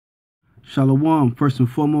Shalom. First and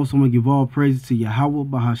foremost, I'm going to give all praises to Yahweh,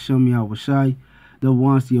 Bahashem, Yahweh Shai, the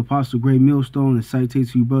ones, the Apostle, Great Millstone, and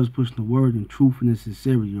citation to you brothers pushing the word and truth and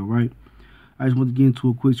sincerity, all right? I just want to get into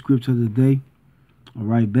a quick scripture of the day, all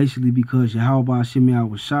right? Basically because Yahweh, Bahashem,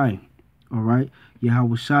 Yahweh Shai, all right?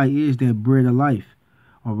 Yahweh Shai is that bread of life,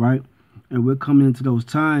 all right? And we're coming into those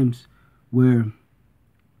times where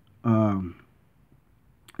it's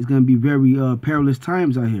going to be very perilous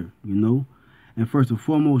times out here, you know? And first and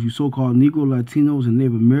foremost, you so-called Negro, Latinos, and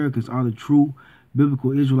Native Americans are the true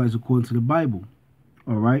biblical Israelites according to the Bible.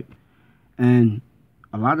 All right? And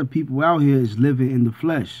a lot of people out here is living in the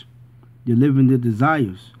flesh. They're living their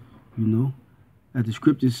desires, you know. As the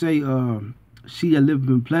scriptures say, she that liveth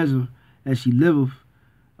in pleasure as she liveth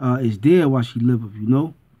is dead while she liveth, you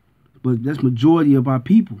know. But that's majority of our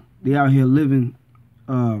people. They out here living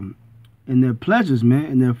in their pleasures, man,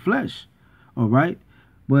 in their flesh. All right?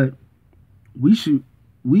 But we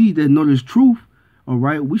that know this truth, all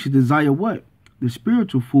right, we should desire what? The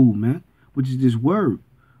spiritual food, man, which is this word,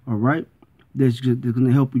 all right, that's going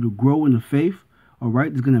to help you to grow in the faith, all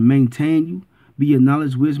right, that's going to maintain you, be your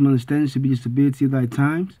knowledge, wisdom, understanding, should be the stability of thy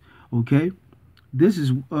times, okay? This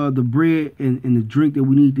is the bread and the drink that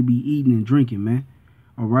we need to be eating and drinking, man,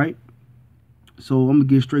 all right? So I'm going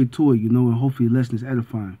to get straight to it, you know, and hopefully the lesson is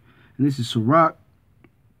edifying. And this is Sirach,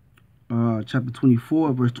 chapter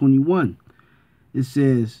 24, verse 21. It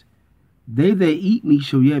says, they that eat me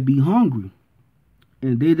shall yet be hungry,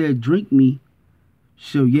 and they that drink me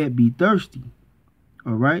shall yet be thirsty.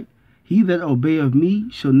 All right? He that obeyeth me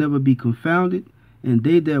shall never be confounded, and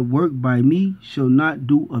they that work by me shall not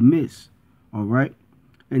do amiss. All right?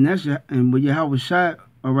 And that's with Yahweh Shai,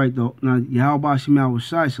 all right, though. Now, Yahweh Shem Yahweh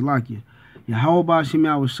Shai, Shalakia. Yahweh Shem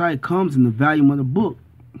Yahweh Shai comes in the volume of the book.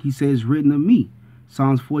 He says, written of me.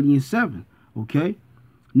 Psalms 40 and 7. Okay?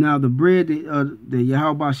 Now, the bread that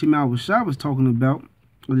Yahweh Shem Yahweh Shai was talking about,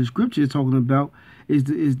 or the scripture is talking about, is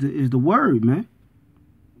the word, man.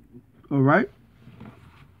 All right?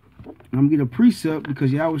 I'm going to get a precept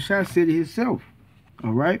because Yahweh Shai said it himself.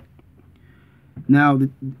 All right? Now,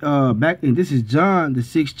 back in, this is John, the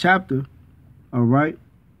 6th chapter. All right?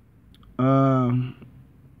 I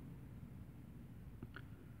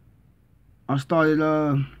started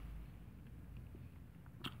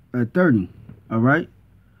at 30. All right?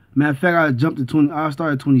 Matter of fact, I jumped to 20. I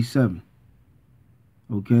started at 27.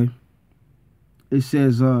 Okay. It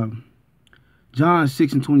says, John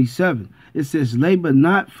 6 and 27. It says, labor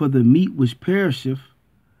not for the meat which perisheth,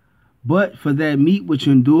 but for that meat which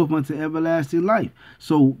endureth unto everlasting life.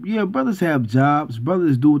 So, yeah, brothers have jobs.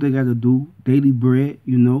 Brothers do what they got to do. Daily bread,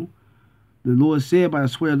 you know. The Lord said, by the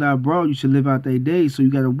sweat of thy brow, you should live out thy days, so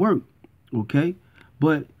you got to work. Okay.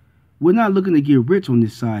 But we're not looking to get rich on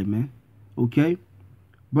this side, man. Okay.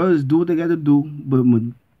 Brothers do what they got to do, but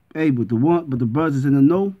the brothers in the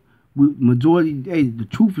know, majority, hey, the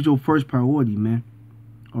truth is your first priority, man.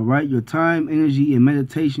 All right, your time, energy, and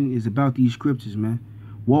meditation is about these scriptures, man.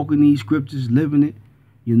 Walking these scriptures, living it,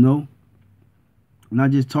 you know.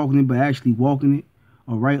 Not just talking it, but actually walking it.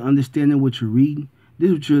 All right, understanding what you're reading.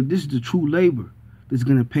 This is the true labor that's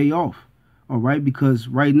gonna pay off. All right, because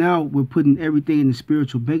right now we're putting everything in the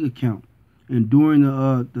spiritual bank account, and during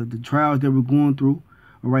the trials that we're going through.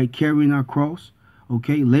 All right, carrying our cross,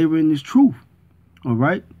 okay, laboring this truth, all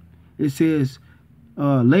right. It says,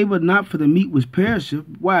 labor not for the meat which perisheth.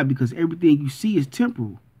 Why? Because everything you see is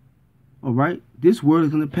temporal, all right. This world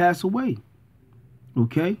is going to pass away,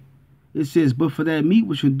 okay. It says, but for that meat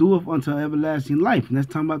which endureth unto everlasting life. And that's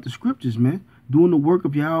talking about the scriptures, man. Doing the work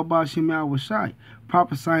of Yahweh Shem Yahweh Shai,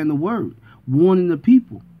 prophesying the word, warning the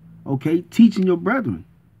people, okay, teaching your brethren,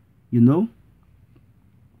 you know.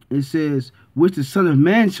 It says, which the Son of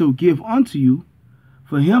Man shall give unto you,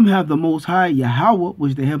 for him have the Most High Yahweh,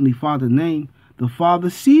 which the Heavenly Father name, the Father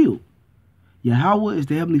sealed. Yahweh is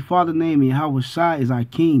the Heavenly Father name, and Yahweh Shai is our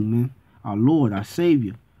King, man, our Lord, our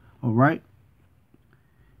Savior. All right?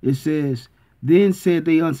 It says, then said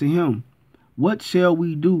they unto him, what shall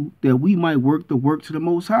we do that we might work the work to the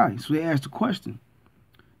Most High? So they asked the question.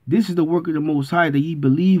 This is the work of the Most High, that ye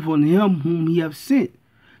believe on him whom he have sent.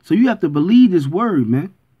 So you have to believe this word,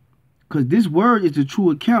 man. Because this word is the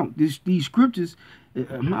true account. These scriptures,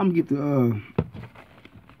 I'm going to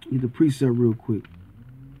get the precept real quick.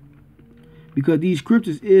 Because these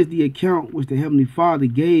scriptures is the account which the Heavenly Father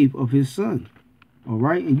gave of his Son. All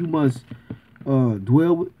right? And you must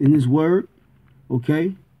dwell in his word.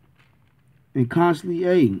 Okay? And constantly,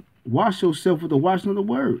 hey, wash yourself with the washing of the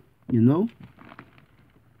word. You know?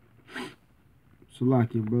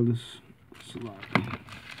 Salakia, brothers. Salakia.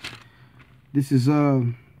 This is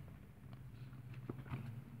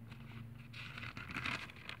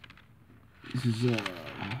This is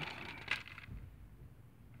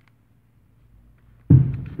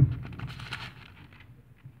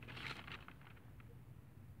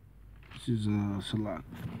Salak.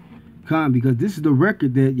 Khan, because this is the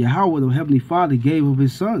record that Yahweh, the Heavenly Father, gave of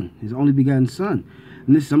His Son, His only begotten Son.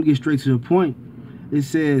 And this, I'm getting straight to the point. It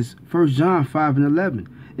says, 1 John 5:11.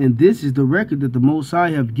 And this is the record that the Most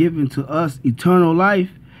High have given to us eternal life,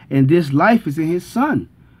 and this life is in His Son.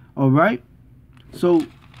 All right? So,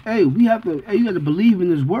 hey, you got to believe in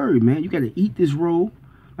this word, man. You got to eat this roll,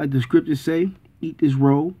 like the scriptures say, eat this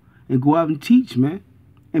roll, and go out and teach, man.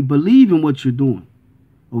 And believe in what you're doing.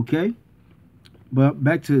 Okay? But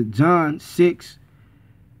back to John 6,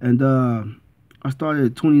 and I started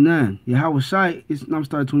at 29. Yahweh Shai, I'm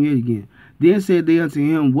starting 28 again. Then said they unto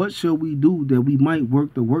him, what shall we do that we might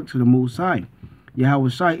work the works of the Most High? Yahweh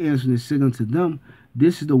Shai answered and said unto them,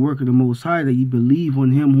 this is the work of the Most High, that ye believe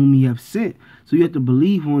on Him whom He hath sent. So you have to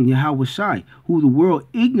believe on Yahweh Shai, who the world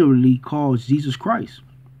ignorantly calls Jesus Christ,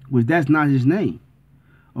 which that's not His name.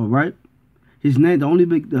 All right? His name,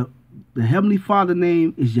 the Heavenly Father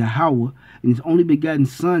name is Yahweh, and His only begotten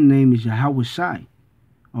Son name is Yahweh Shai.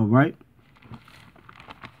 All right?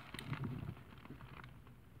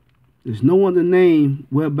 There's no other name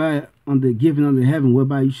whereby given under heaven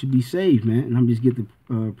whereby you should be saved, man. And I'm just get the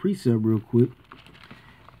precept real quick.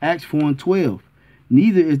 Acts 4:12.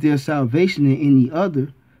 Neither is there salvation in any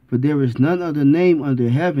other, for there is none other name under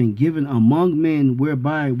heaven given among men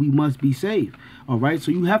whereby we must be saved. All right? So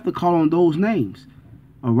you have to call on those names.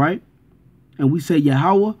 All right? And we say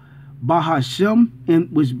Yahweh,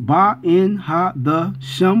 Bahashem, which Ba in Ha the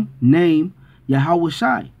Shem name, Yahweh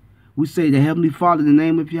Shai. We say the Heavenly Father, the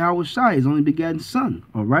name of Yahweh Shai, His only begotten Son.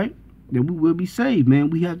 All right? That we will be saved, man.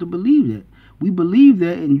 We have to believe that. We believe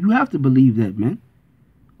that, and you have to believe that, man.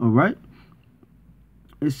 All right?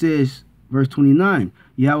 It says, verse 29,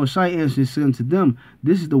 Yahweh Shai answered and said unto them,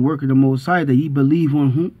 this is the work of the Most High, that ye believe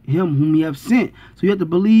on Him whom He hath sent. So you have to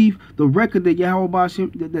believe the record that Yahweh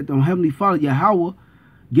Bashem, that the Heavenly Father, Yahweh,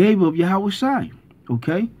 gave of Yahweh Shai.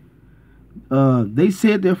 Okay? They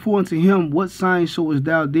said therefore unto him, what sign showest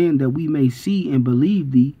thou then, that we may see and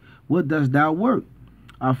believe thee? What dost thou work?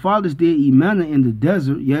 Our fathers did eat manna in the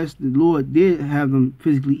desert. Yes, the Lord did have them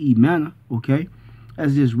physically eat manna. Okay?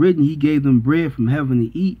 As it is written, He gave them bread from heaven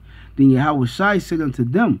to eat. Then Yahweh Shai said unto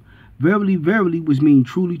them, verily, verily, which means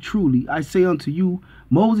truly, truly, I say unto you,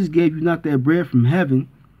 Moses gave you not that bread from heaven,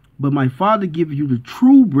 but my Father giveth you the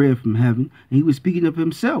true bread from heaven. And He was speaking of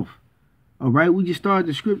Himself. All right, we just started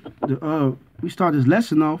the script. We started this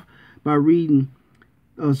lesson off by reading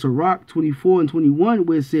Sirach 24 and 21,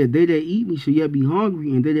 where it said, they that eat me shall yet be hungry,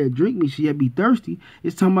 and they that drink me shall yet be thirsty.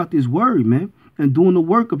 It's talking about this word, man, and doing the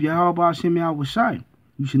work of Yahweh Hashem Yahweh Shai.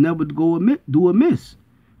 You should never do amiss.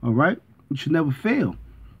 All right, you should never fail.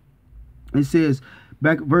 It says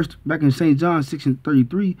back in St. John 6 and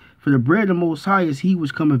 33, for the bread of the Most High is He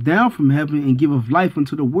which cometh down from heaven and giveth life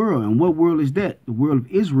unto the world. And what world is that? The world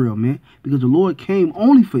of Israel, man. Because the Lord came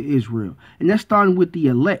only for Israel. And that's starting with the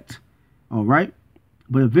elect. All right?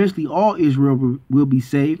 But eventually all Israel will be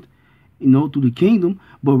saved, you know, through the kingdom.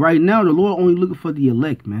 But right now the Lord only looking for the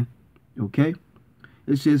elect, man. Okay?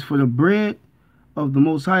 It says, for the bread of the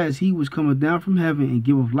Most High is He which cometh down from heaven and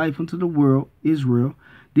giveth life unto the world, Israel.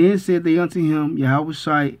 Then said they unto him, Yahweh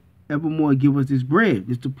Shai, evermore give us this bread.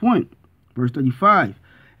 This is the point. Verse 35.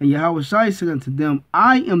 And Yahweh Shai said unto them,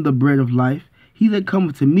 I am the bread of life. He that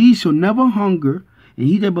cometh to me shall never hunger, and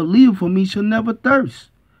he that believeth on me shall never thirst.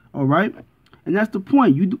 All right? And that's the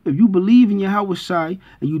point. If you believe in Yahweh Shai,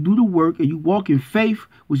 and you do the work, and you walk in faith,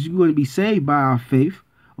 which is going to be saved by our faith,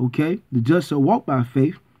 okay? The just shall walk by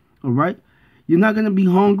faith, all right? You're not going to be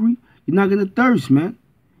hungry. You're not going to thirst, man.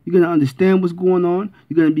 You're going to understand what's going on.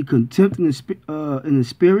 You're going to be content in the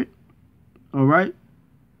spirit. All right?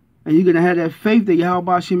 And you're going to have that faith that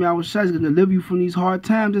Yahweh Hashem Yahweh Shai is going to deliver you from these hard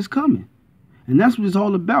times that's coming. And that's what it's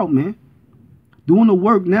all about, man. Doing the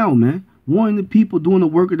work now, man. Warning the people, doing the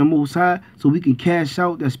work of the Most High, so we can cash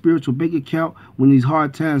out that spiritual bank account when these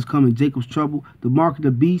hard times come in Jacob's trouble. The mark of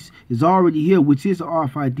the beast is already here, which is an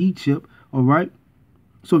RFID chip. All right?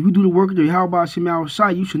 So if you do the work of the Yahweh Hashem Yahweh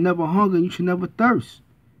Shai, you should never hunger and you should never thirst.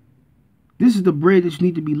 This is the bread that you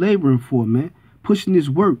need to be laboring for, man. Pushing this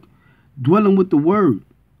work. Dwelling with the word.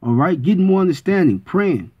 All right? Getting more understanding.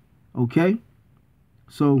 Praying. Okay?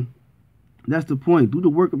 So, that's the point. Do the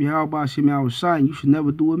work of Yahweh Hashem Yahweh Shai, and you should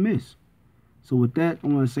never do amiss. So with that, I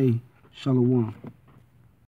want to say Shalom.